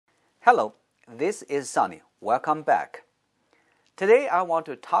Hello, this is Sunny. Welcome back. Today I want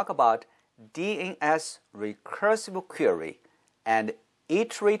to talk about DNS recursive query and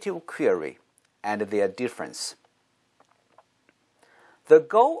iterative query and their difference. The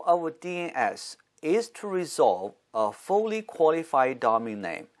goal of DNS is to resolve a fully qualified domain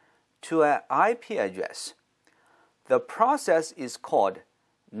name to an IP address. The process is called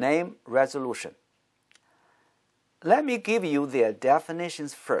name resolution. Let me give you their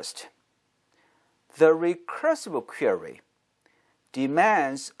definitions first. The recursive query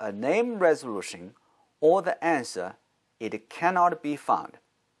demands a name resolution or the answer it cannot be found.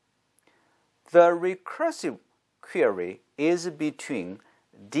 The recursive query is between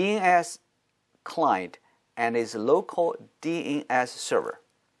DNS client and its local DNS server.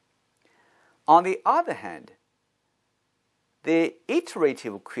 On the other hand, the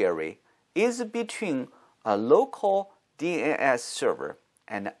iterative query is between a local DNS server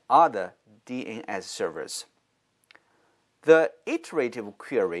and other DNS servers. The iterative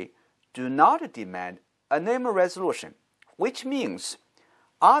query do not demand a name resolution, which means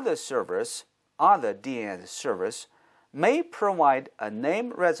other servers, other DNS servers, may provide a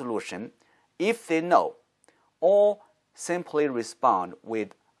name resolution if they know, or simply respond with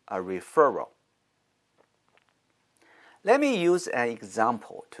a referral. Let me use an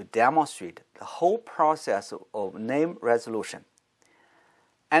example to demonstrate the whole process of name resolution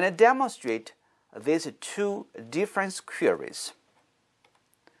and demonstrate these two different queries.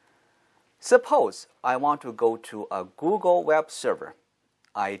 Suppose I want to go to a Google web server.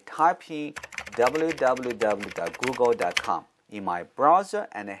 I type in www.google.com in my browser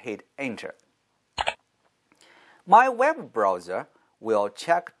and hit enter. My web browser will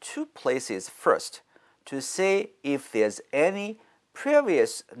check two places first to see if there's any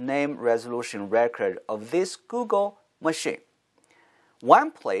previous name resolution record of this Google machine.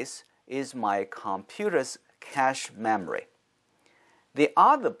 One place is my computer's cache memory. The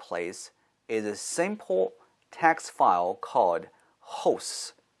other place is a simple text file called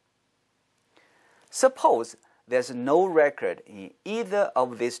hosts. Suppose there's no record in either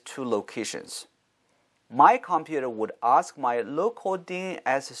of these two locations. My computer would ask my local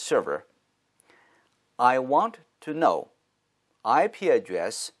DNS server, I want to know IP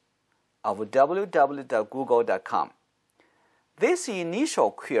address of www.google.com. This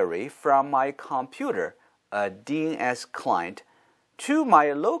initial query from my computer, a DNS client, to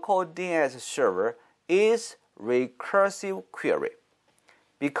my local DNS server is recursive query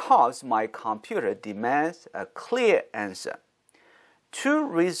because my computer demands a clear answer. To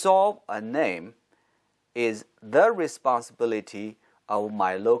resolve a name is the responsibility of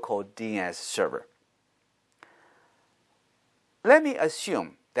my local DNS server. Let me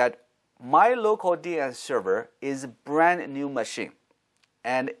assume that my local DNS server is a brand new machine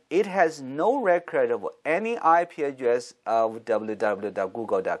and it has no record of any IP address of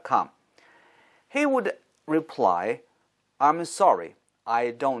www.google.com. He would reply, I'm sorry, I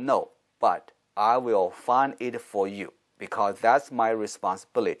don't know, but I will find it for you because that's my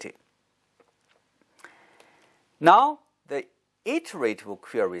responsibility. Now the iterative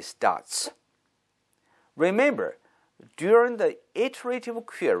query starts. Remember, during the iterative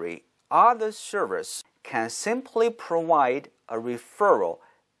query, other servers can simply provide a referral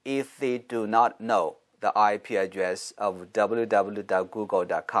if they do not know the IP address of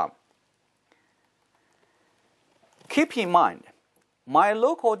www.google.com. Keep in mind, my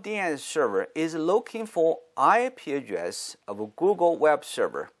local DNS server is looking for IP address of a Google web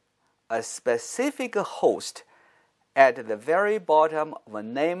server, a specific host at the very bottom of a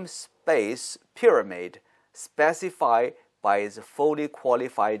namespace pyramid specified by its fully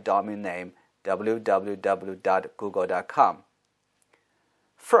qualified domain name www.google.com.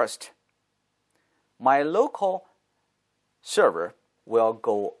 First, my local server will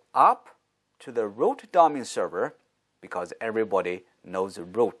go up to the root domain server, because everybody knows the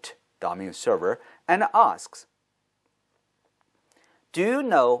root domain server, and asks, do you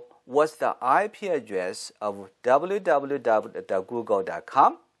know what's the IP address of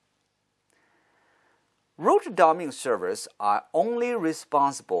www.google.com? Root domain servers are only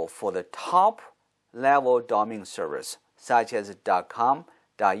responsible for the top-level domain servers, such as .com,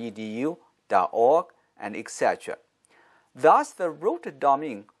 .edu, .org, and etc. Thus, the root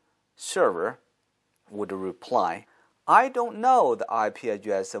domain server would reply, I don't know the IP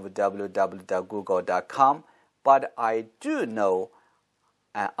address of www.google.com, but I do know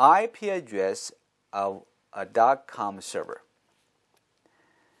an IP address of a .com server.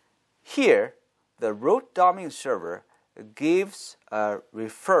 Here, the root domain server gives a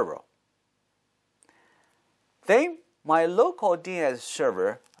referral. Then my local DNS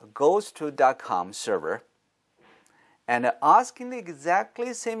server goes to .com server and asking the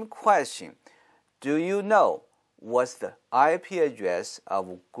exactly same question. Do you know what's the IP address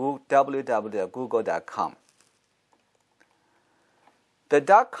of www.google.com?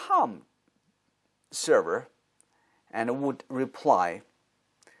 The .com server and would reply,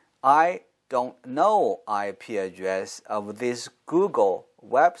 I don't know IP address of this Google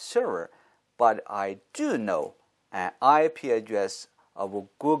web server, but I do know an IP address of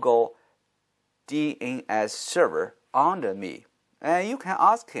Google DNS server under me. And you can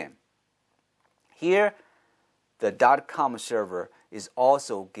ask him. Here, the .com server is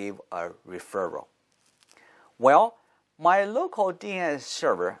also give a referral. Well, my local DNS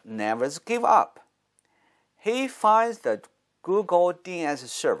server never give up. He finds the Google DNS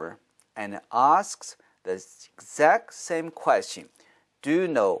server and asks the exact same question. Do you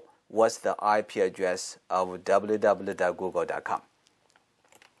know what's the IP address of www.google.com?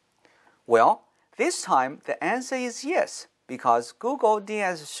 Well, this time the answer is yes, because Google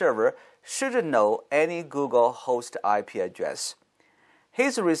DNS server should know any Google host IP address.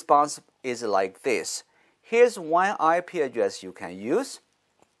 His response is like this. Here's one IP address you can use.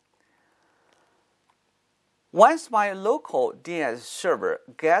 Once my local DNS server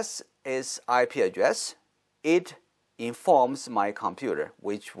gets its IP address, it informs my computer,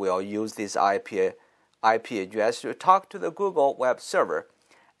 which will use this IP address to talk to the Google web server.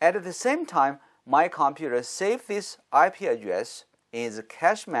 At the same time, my computer saves this IP address in its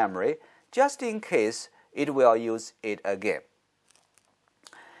cache memory just in case it will use it again.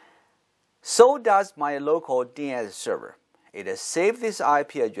 So does my local DNS server. It saves this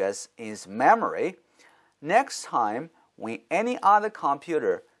IP address in its memory. Next time, when any other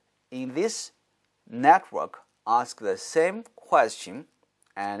computer in this network asks the same question,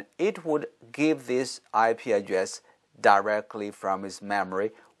 and it would give this IP address directly from its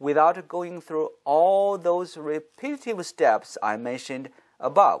memory without going through all those repetitive steps I mentioned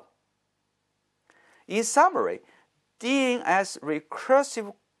above. In summary, DNS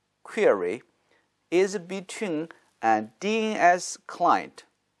recursive query is between a DNS client,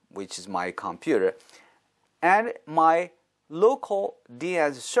 which is my computer, and my local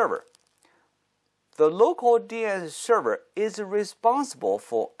DNS server. The local DNS server is responsible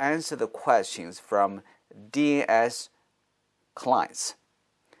for answering the questions from DNS clients.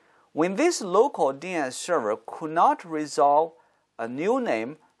 When this local DNS server could not resolve a new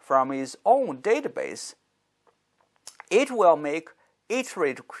name from its own database, it will make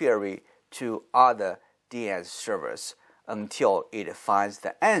iterative query to other DNS servers until it finds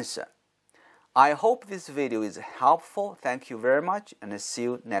the answer. I hope this video is helpful. Thank you very much, and see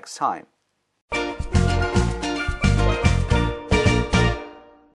you next time.